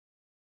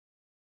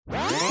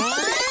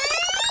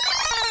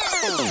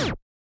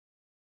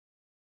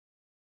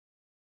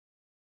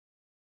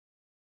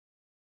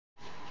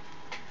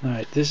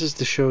Alright, this is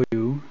to show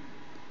you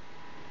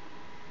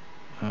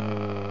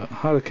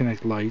how to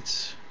connect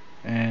lights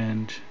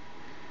and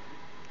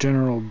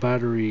general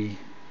battery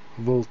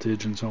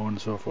voltage and so on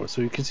and so forth.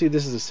 So you can see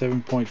this is a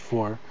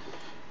 7.4,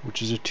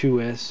 which is a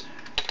 2S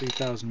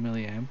 3000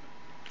 milliamp.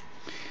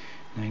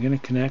 Now I'm going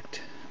to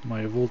connect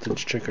my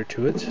voltage checker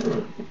to it.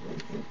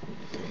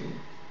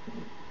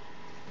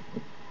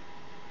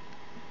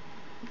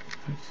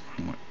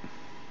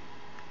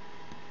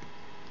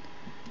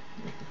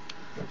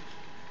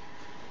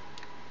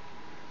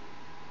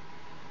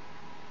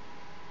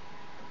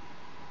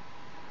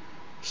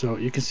 So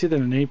you can see that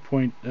an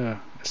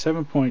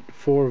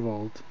 7.4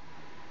 volt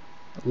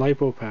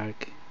LiPo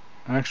pack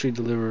actually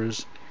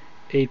delivers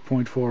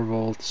 8.4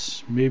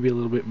 volts, maybe a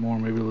little bit more,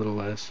 maybe a little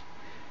less,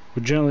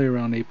 but generally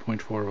around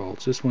 8.4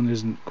 volts. This one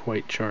isn't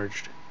quite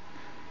charged,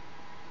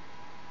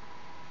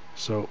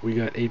 so we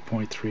got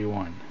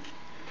 8.31.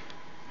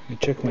 I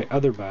check my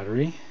other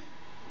battery.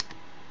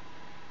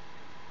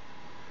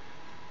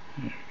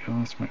 There we go,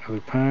 that's my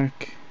other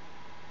pack.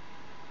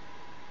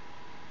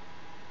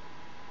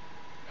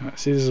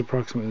 See, this is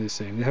approximately the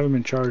same. They haven't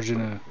been charged in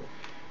a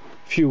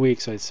few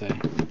weeks, I'd say.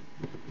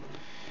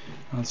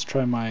 Let's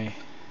try my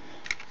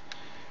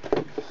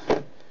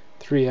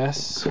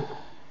 3S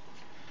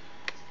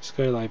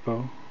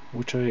SkyLiPo,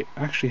 which I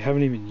actually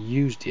haven't even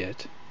used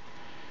yet.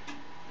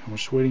 I'm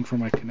just waiting for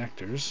my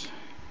connectors.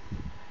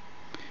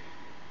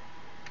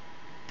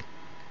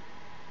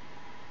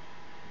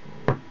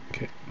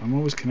 Okay, I'm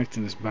always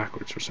connecting this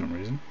backwards for some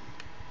reason.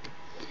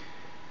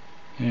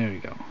 There we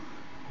go.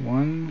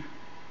 1,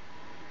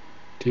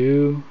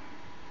 2,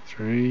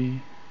 3,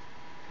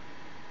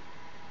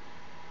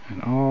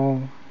 and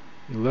all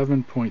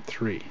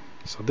 11.3.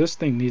 So this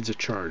thing needs a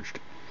charged,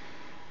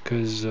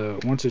 because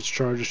once it's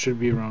charged it should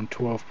be around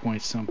 12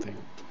 point something.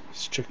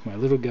 Let's check my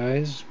little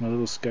guys, my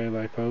little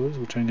SkyLiPos,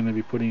 which I'm going to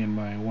be putting in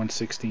my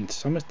 1/16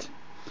 Summit,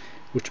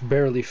 which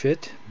barely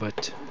fit,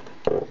 but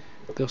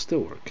they'll still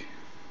work.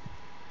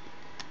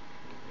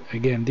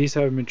 Again, these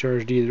haven't been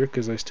charged either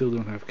because I still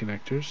don't have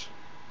connectors.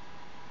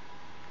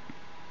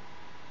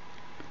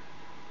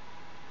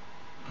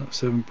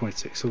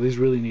 7.6, so these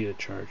really need a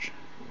charge.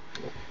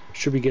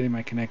 Should be getting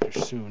my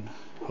connectors soon,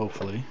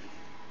 hopefully.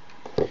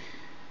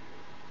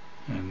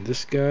 And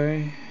this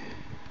guy,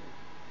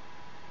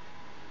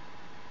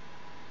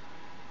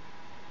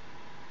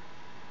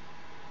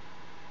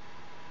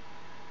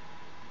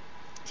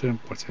 so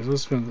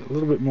let's put a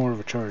little bit more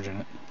of a charge in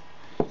it.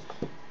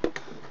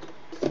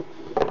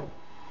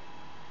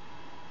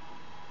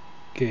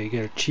 Okay, you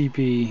got a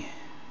cheapy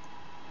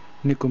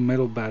nickel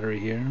metal battery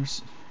here.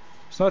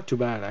 It's not too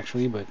bad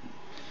actually, but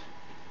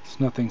it's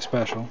nothing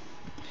special.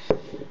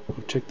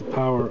 We'll check the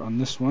power on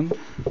this one,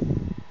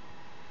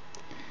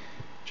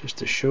 just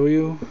to show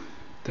you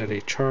that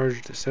a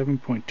charged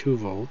 7.2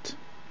 volt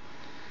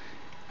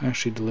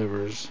actually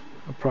delivers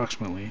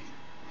approximately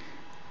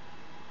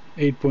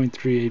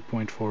 8.3,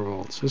 8.4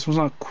 volts. This one's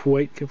not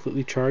quite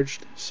completely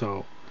charged,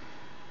 so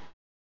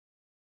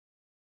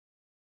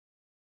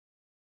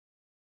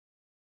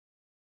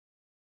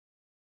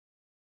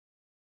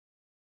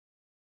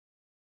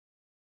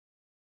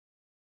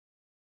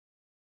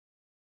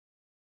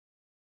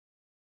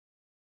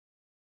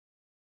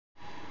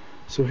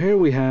here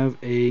we have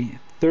a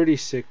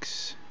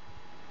 36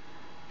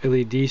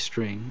 LED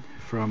string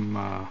from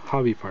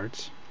Hobby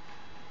Parts.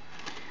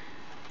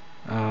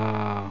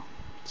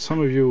 Some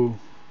of you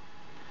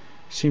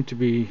seem to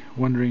be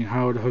wondering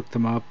how to hook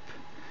them up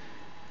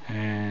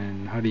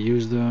and how to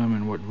use them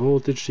and what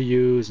voltage to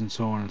use and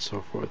so on and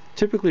so forth.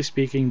 Typically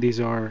speaking,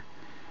 these are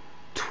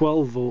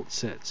 12 volt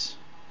sets,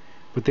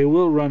 but they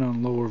will run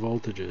on lower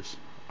voltages,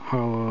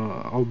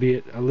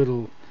 albeit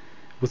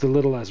with a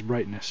little less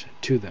brightness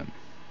to them.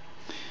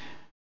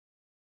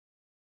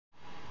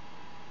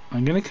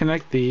 I'm going to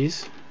connect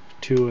these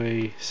to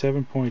a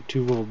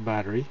 7.2 volt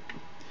battery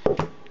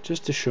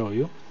just to show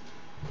you.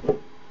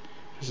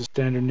 Just a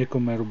standard nickel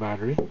metal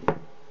battery,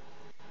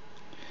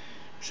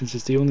 since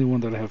it's the only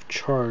one that I have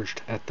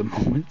charged at the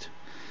moment.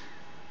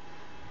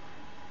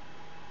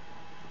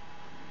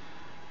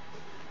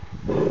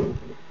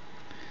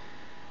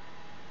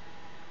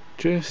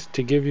 Just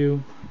to give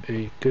you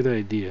a good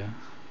idea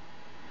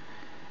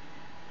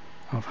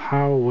of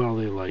how well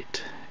they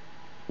light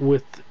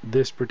with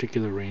this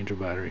particular range of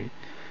battery.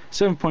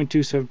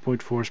 7.2,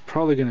 7.4 is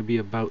probably going to be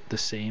about the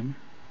same.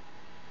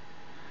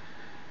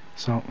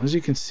 So as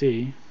you can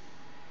see,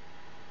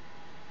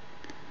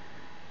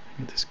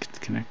 get this to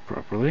connect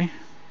properly.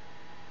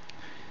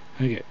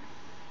 Okay,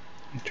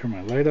 turn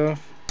my light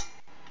off.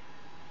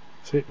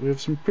 See, we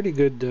have some pretty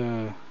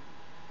good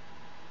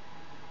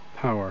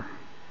power,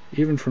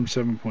 even from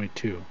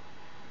 7.2.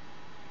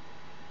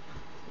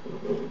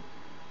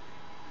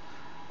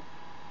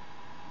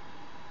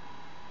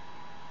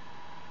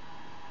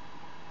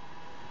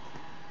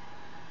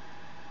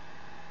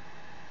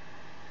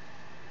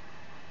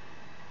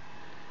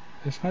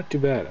 It's not too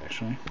bad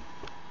actually.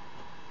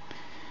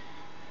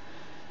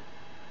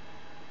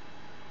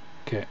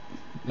 Okay,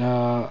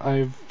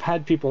 I've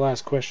had people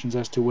ask questions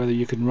as to whether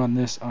you can run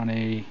this on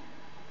a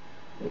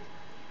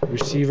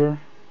receiver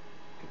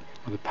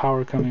with the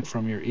power coming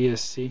from your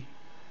ESC.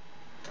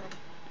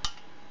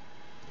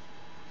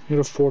 You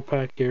have a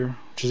 4-pack here,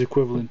 which is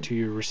equivalent to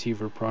your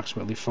receiver,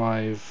 approximately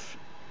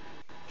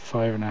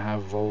 5.5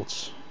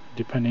 volts,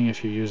 depending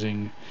if you're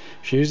using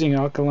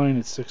alkaline,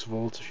 it's 6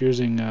 volts. If you're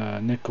using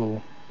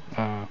nickel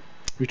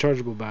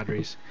rechargeable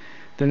batteries,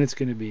 then it's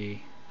going to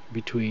be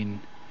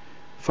between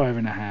 5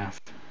 and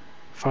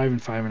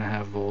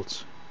 5.5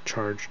 volts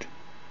charged.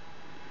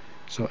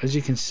 So as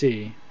you can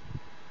see,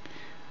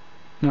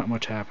 not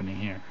much happening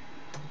here.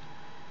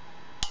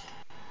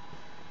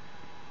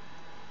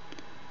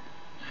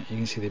 You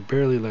can see they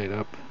barely light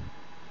up.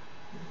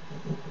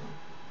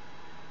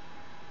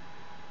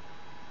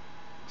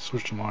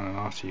 Switch them on and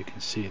off so you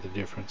can see the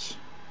difference.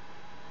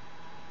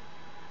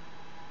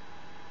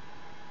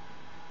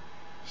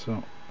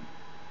 So,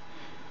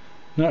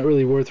 not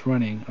really worth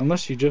running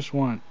unless you just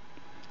want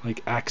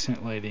like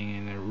accent lighting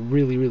in a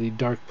really, really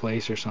dark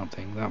place or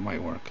something. That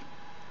might work.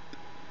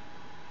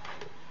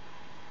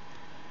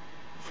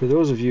 For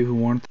those of you who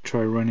want to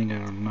try running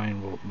it on a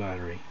 9-volt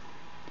battery,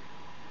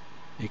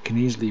 it can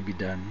easily be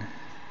done.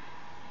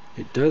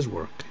 It does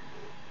work.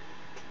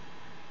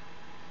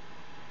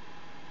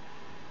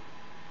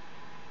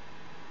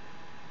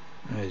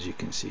 As you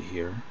can see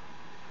here,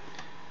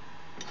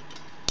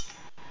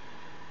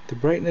 the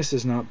brightness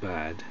is not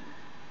bad.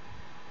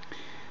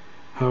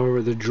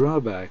 However, the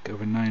drawback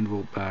of a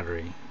 9-volt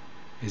battery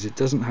is it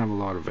doesn't have a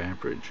lot of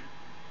amperage.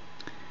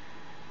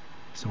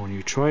 So when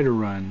you try to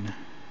run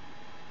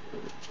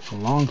a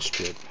long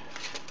strip,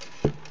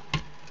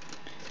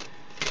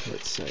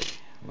 let's say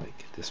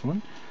like this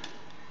one,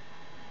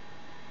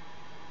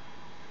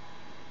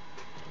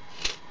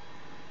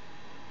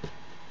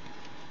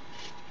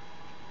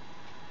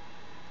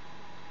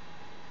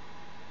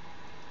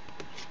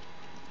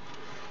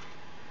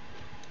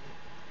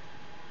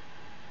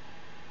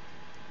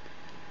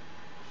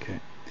 okay,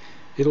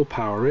 it'll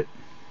power it,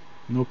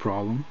 no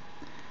problem.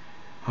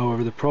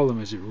 However, the problem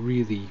is I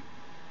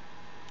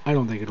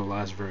don't think it'll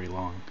last very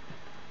long.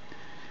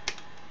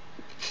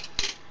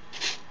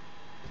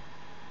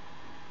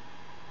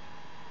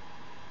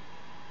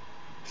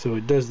 So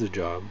it does the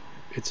job.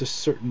 It's a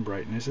certain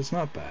brightness. It's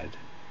not bad.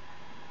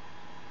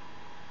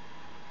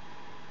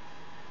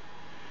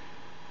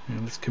 Now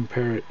let's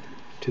compare it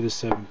to the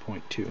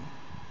 7.2.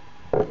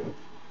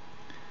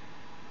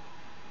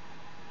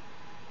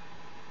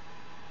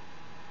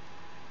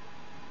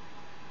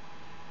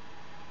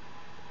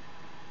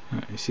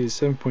 You see the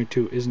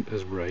 7.2 isn't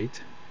as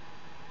bright.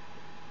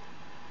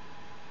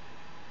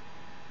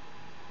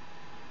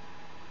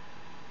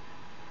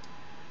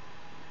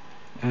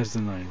 As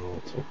the 9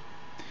 volt.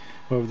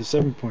 However, the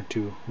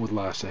 7.2 would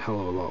last a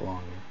hell of a lot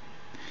longer.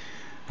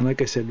 And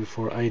like I said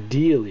before,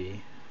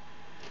 ideally,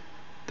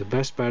 the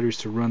best batteries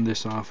to run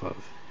this off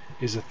of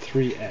is a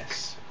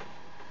 3S.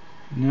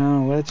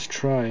 Now let's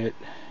try it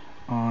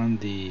on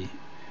the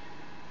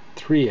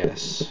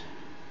 3S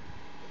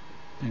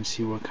and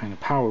see what kind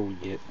of power we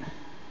get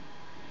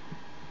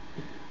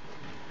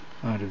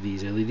out of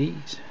these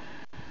LEDs.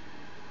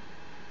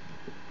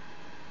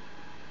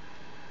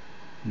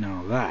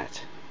 Now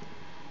that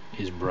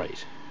is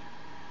bright.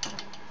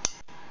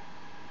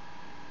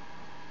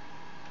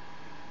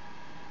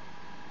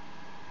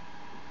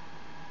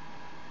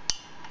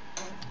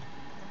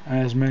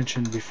 As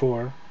mentioned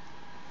before,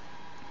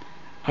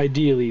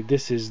 ideally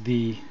this is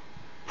the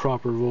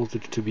proper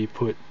voltage to be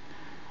put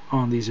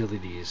on these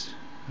LEDs.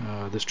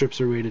 The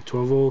strips are rated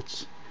 12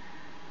 volts.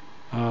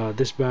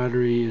 This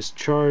battery is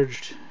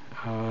charged,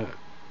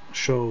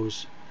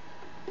 shows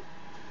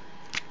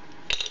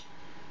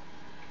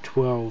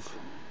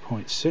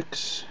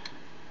 12.6.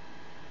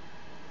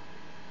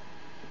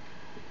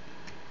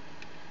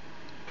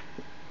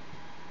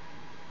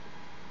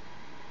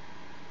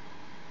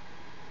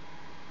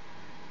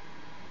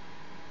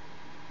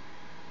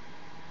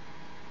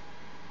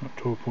 Not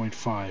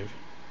 12.5.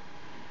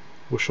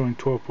 We're showing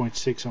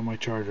 12.6 on my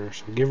charger,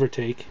 so give or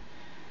take.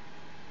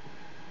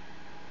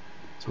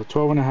 So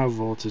 12.5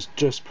 volts is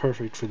just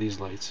perfect for these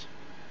lights.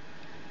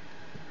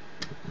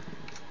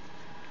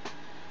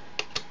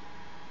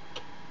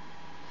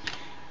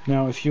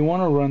 Now if you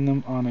want to run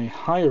them on a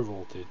higher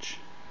voltage,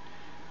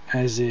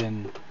 as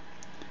in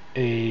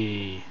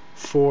a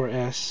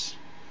 4S,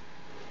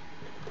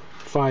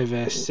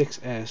 5S,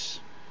 6S,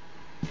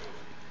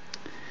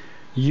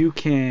 you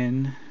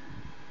can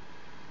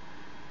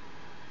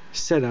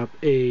set up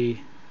a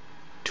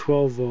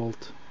 12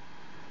 volt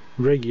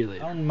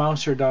regulator. On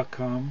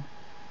Mouser.com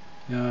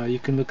you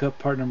can look up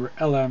part number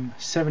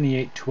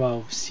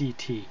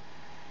LM7812CT.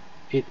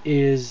 It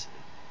is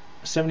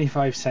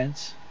 75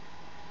 cents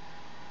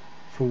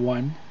for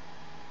one.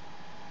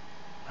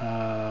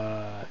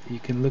 You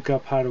can look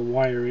up how to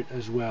wire it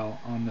as well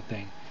on the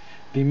thing.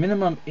 The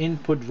minimum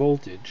input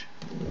voltage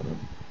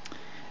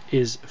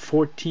is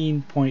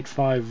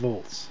 14.5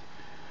 volts.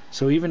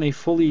 So even a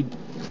fully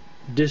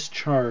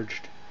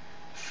discharged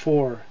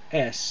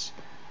 4S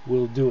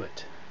will do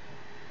it.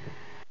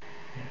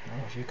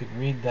 if you could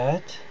read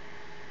that.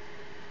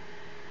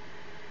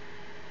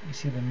 You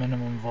see the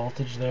minimum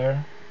voltage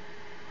there.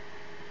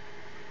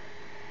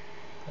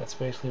 That's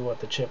basically what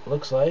the chip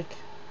looks like.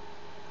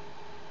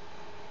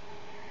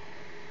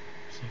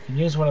 So you can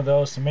use one of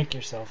those to make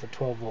yourself a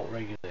 12 volt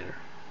regulator.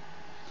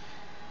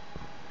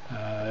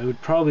 It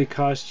would probably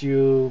cost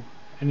you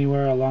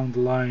anywhere along the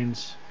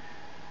lines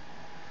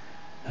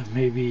of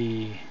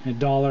maybe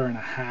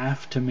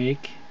 $1.50 to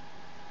make.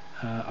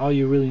 All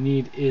you really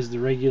need is the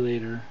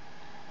regulator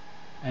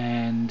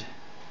and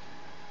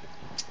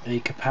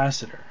a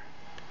capacitor.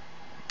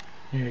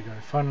 Here you go.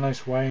 I found a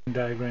nice wiring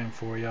diagram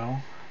for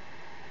y'all.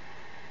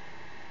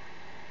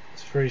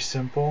 It's very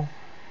simple.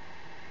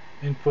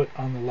 Input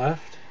on the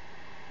left.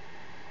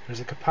 There's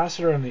a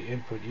capacitor on the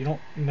input. You don't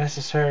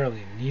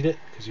necessarily need it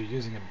because you're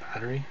using a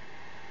battery.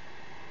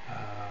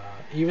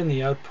 Even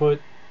the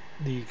output,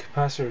 the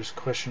capacitor is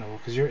questionable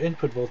because your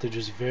input voltage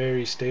is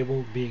very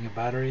stable being a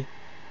battery.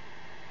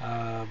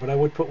 But I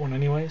would put one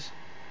anyways.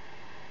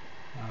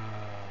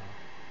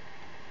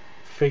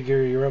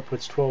 Figure your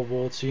output's 12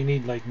 volts, so you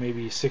need like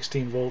maybe a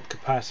 16 volt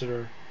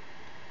capacitor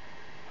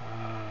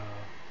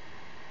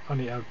on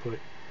the output.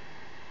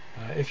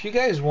 If you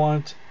guys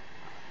want,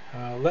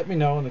 let me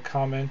know in the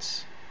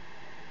comments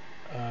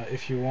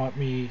if you want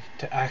me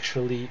to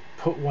actually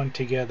put one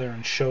together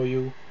and show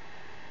you.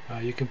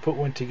 You can put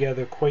one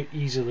together quite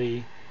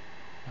easily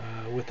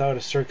without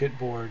a circuit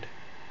board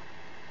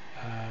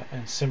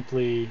and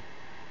simply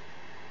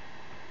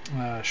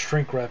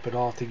shrink wrap it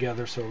all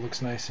together so it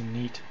looks nice and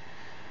neat.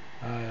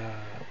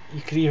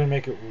 You could even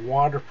make it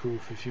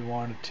waterproof if you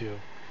wanted to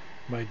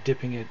by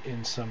dipping it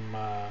in some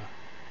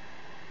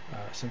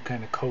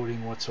kind of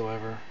coating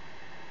whatsoever.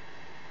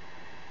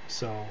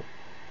 So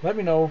let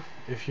me know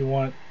if you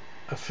want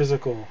a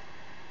physical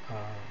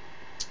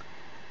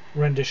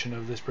rendition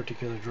of this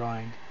particular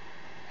drawing,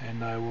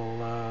 and I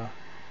will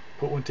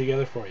put one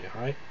together for you.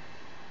 Alright?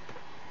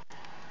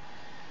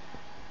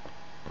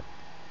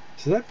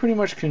 So that pretty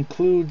much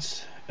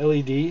concludes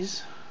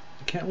LEDs.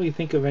 I can't really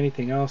think of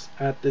anything else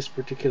at this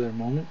particular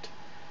moment.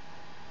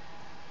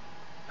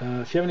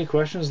 If you have any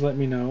questions, let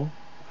me know.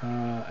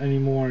 Any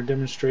more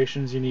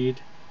demonstrations you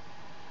need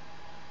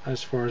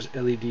as far as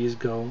LEDs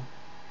go.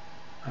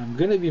 I'm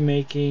going to be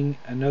making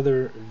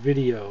another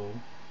video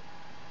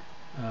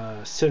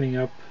setting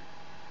up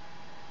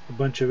a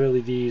bunch of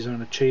LEDs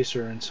on a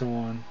chaser and so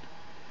on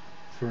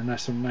for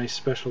some nice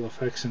special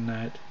effects in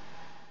that.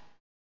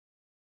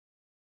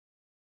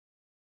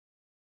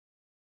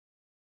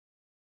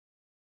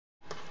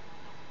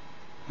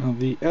 Now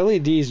the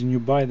LEDs, when you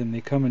buy them, they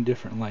come in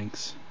different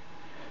lengths,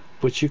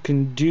 but you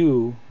can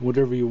do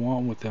whatever you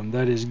want with them.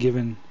 That is,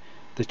 given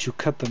that you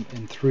cut them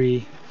in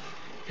 3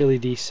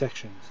 LED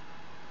sections.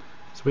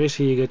 So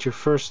basically, you got your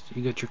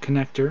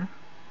connector,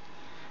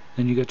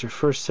 then you got your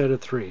first set of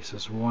 3. So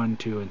it's 1,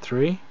 2, and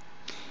 3. And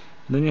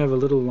then you have a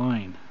little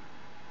line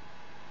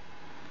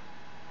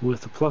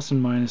with a plus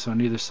and minus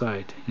on either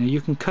side. Now you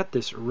can cut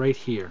this right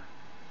here.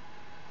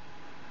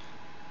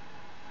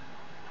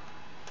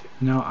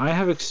 Now I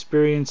have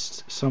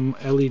experienced some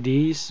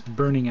LEDs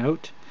burning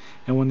out,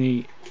 and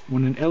when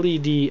one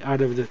LED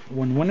out of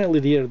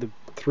the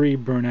 3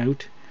 burn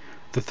out,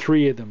 the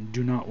 3 of them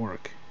do not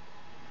work.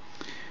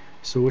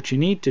 So what you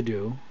need to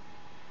do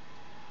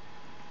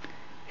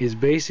is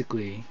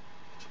basically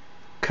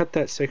cut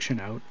that section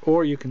out,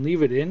 or you can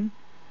leave it in.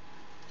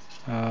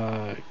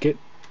 Get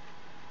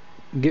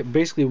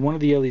basically one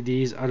of the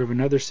LEDs out of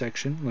another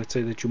section, let's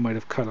say that you might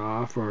have cut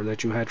off or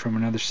that you had from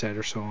another set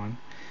or so on,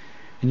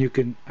 and you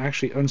can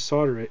actually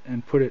unsolder it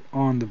and put it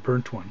on the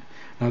burnt one.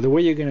 Now the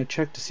way you're going to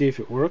check to see if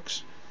it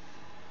works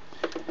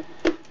is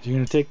you're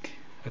going to take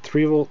a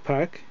 3 volt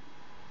pack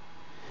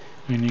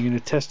and you're going to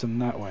test them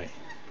that way.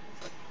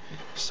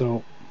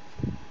 So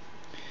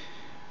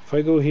if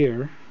I go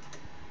here,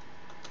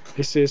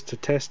 this is to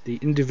test the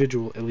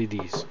individual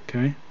LEDs,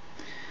 okay?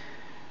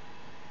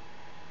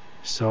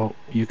 So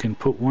you can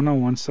put one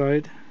on one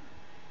side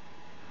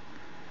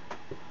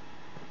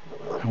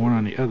and one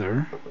on the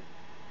other,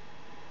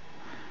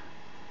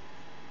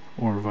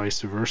 or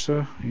vice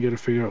versa. You got to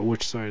figure out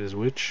which side is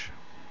which,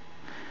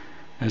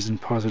 as in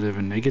positive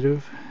and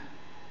negative.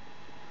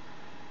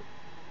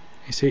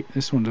 You see,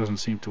 this one doesn't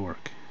seem to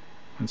work.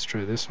 Let's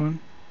try this one.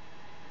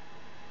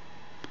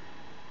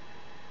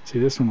 See,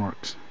 this one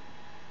works.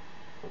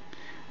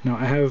 Now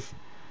I have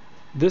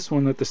this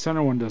one that the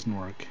center one doesn't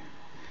work,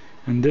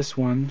 and this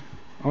one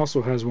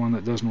also has one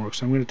that doesn't work.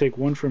 So I'm going to take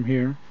one from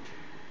here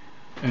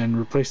and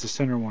replace the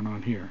center one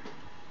on here.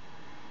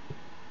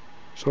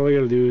 So all I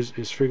got to do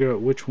is figure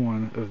out which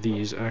one of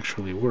these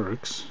actually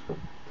works.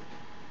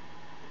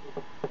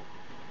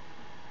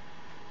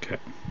 Okay.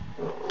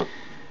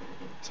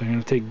 So I'm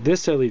going to take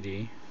this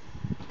LED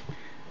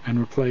and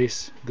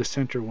replace the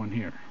center one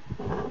here.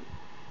 I'm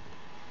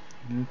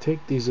going to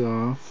take these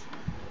off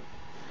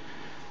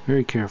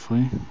very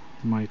carefully.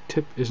 My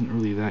tip isn't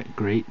really that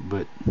great,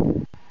 but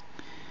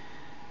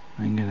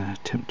I'm going to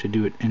attempt to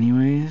do it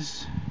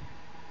anyways.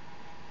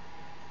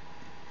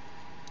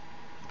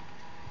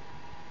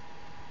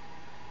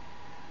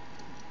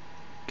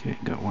 Okay,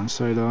 got one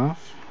side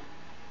off.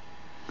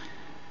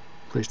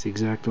 Place the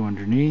X-Acto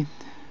underneath.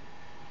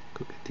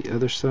 Go get the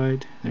other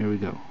side. There we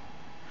go.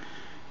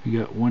 We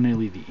got one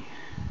LED.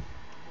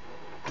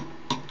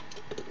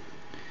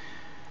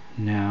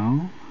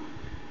 Now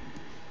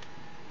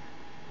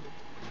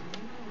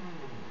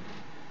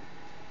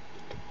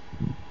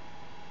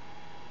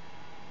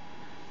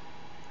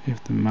you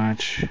have to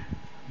match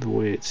the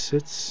way it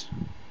sits.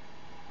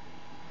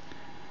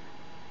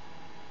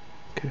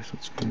 Okay, so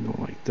it's going to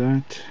go like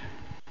that.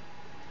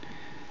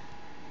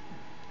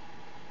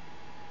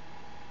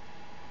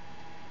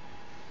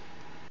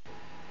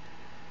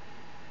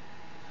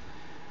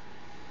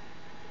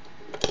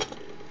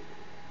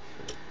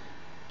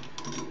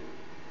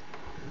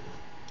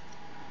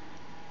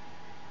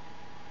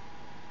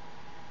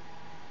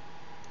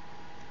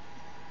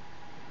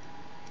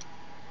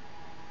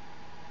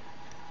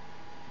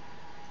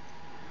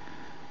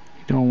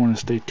 You don't want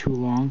to stay too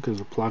long because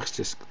the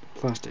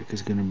plastic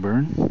is going to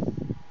burn.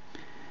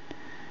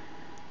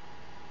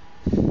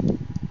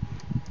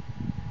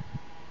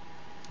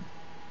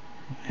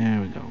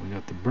 There we go. We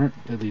got the burnt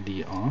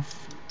LED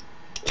off.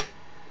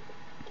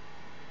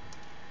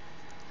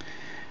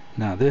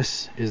 Now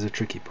this is the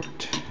tricky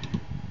part.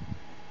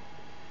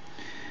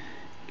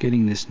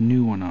 Getting this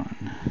new one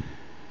on.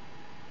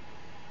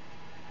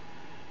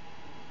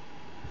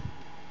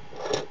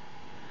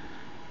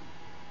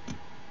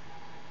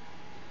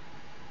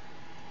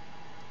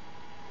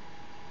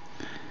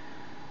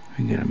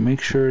 You gotta make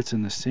sure it's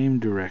in the same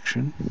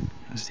direction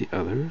as the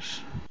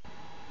others.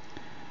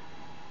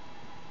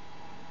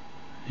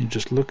 You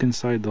just look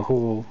inside the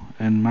hole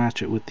and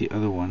match it with the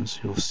other ones.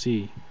 You'll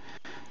see.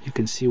 You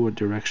can see what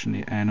direction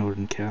the anode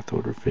and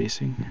cathode are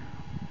facing.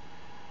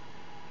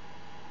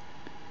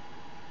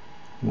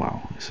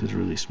 Wow, this is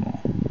really small.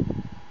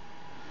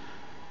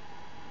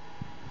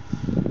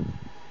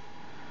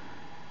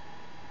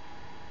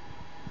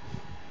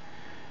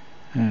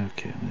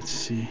 Okay, let's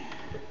see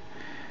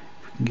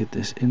if we can get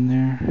this in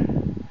there.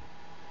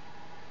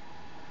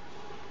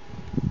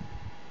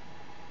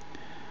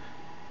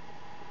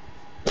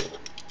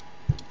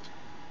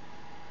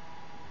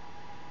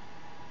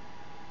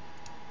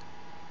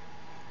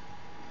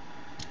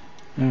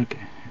 Okay,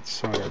 it's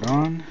soldered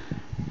on.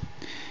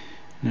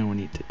 Now we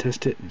need to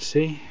test it and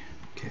see.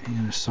 Okay, I'm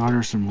going to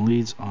solder some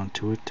leads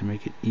onto it to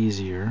make it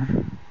easier.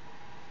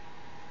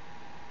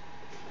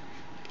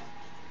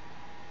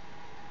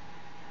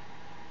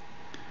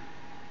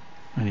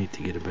 I need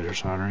to get a better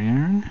soldering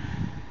iron.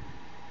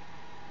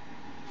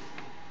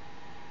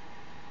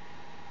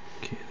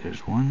 Okay,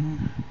 there's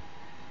one.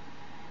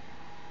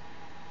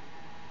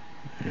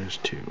 There's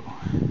two.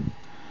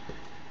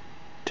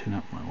 Tin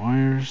up my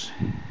wires.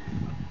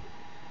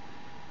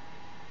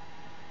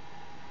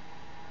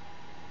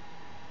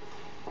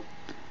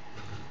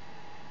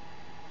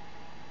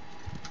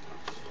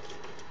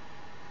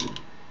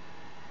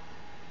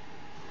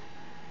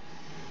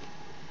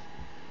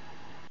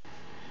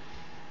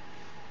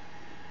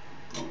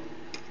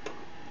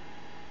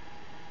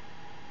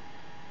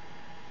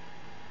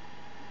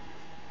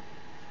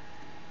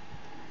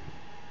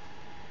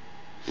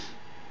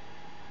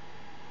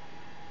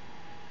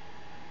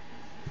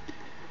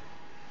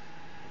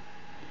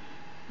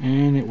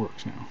 And it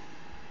works now.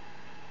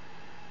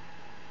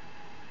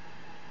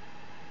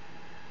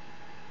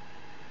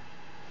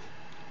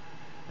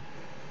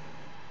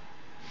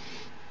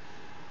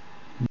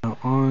 Now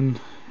on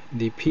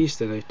the piece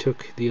that I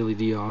took the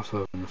LED off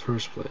of in the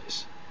first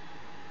place,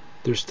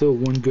 there's still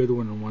one good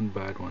one and one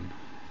bad one.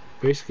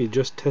 Basically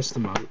just test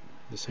them out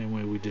the same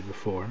way we did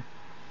before.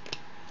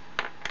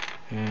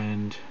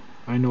 And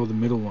I know the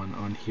middle one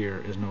on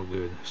here is no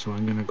good, so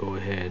I'm going to go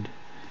ahead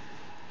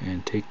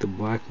and take the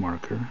black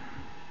marker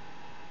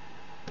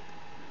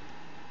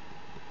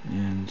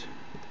and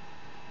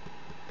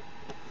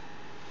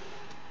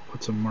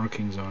put some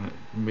markings on it,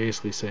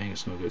 basically saying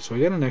it's no good. So I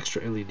got an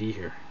extra LED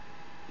here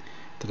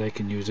that I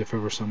can use if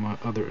ever some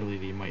other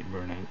LED might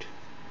burn out.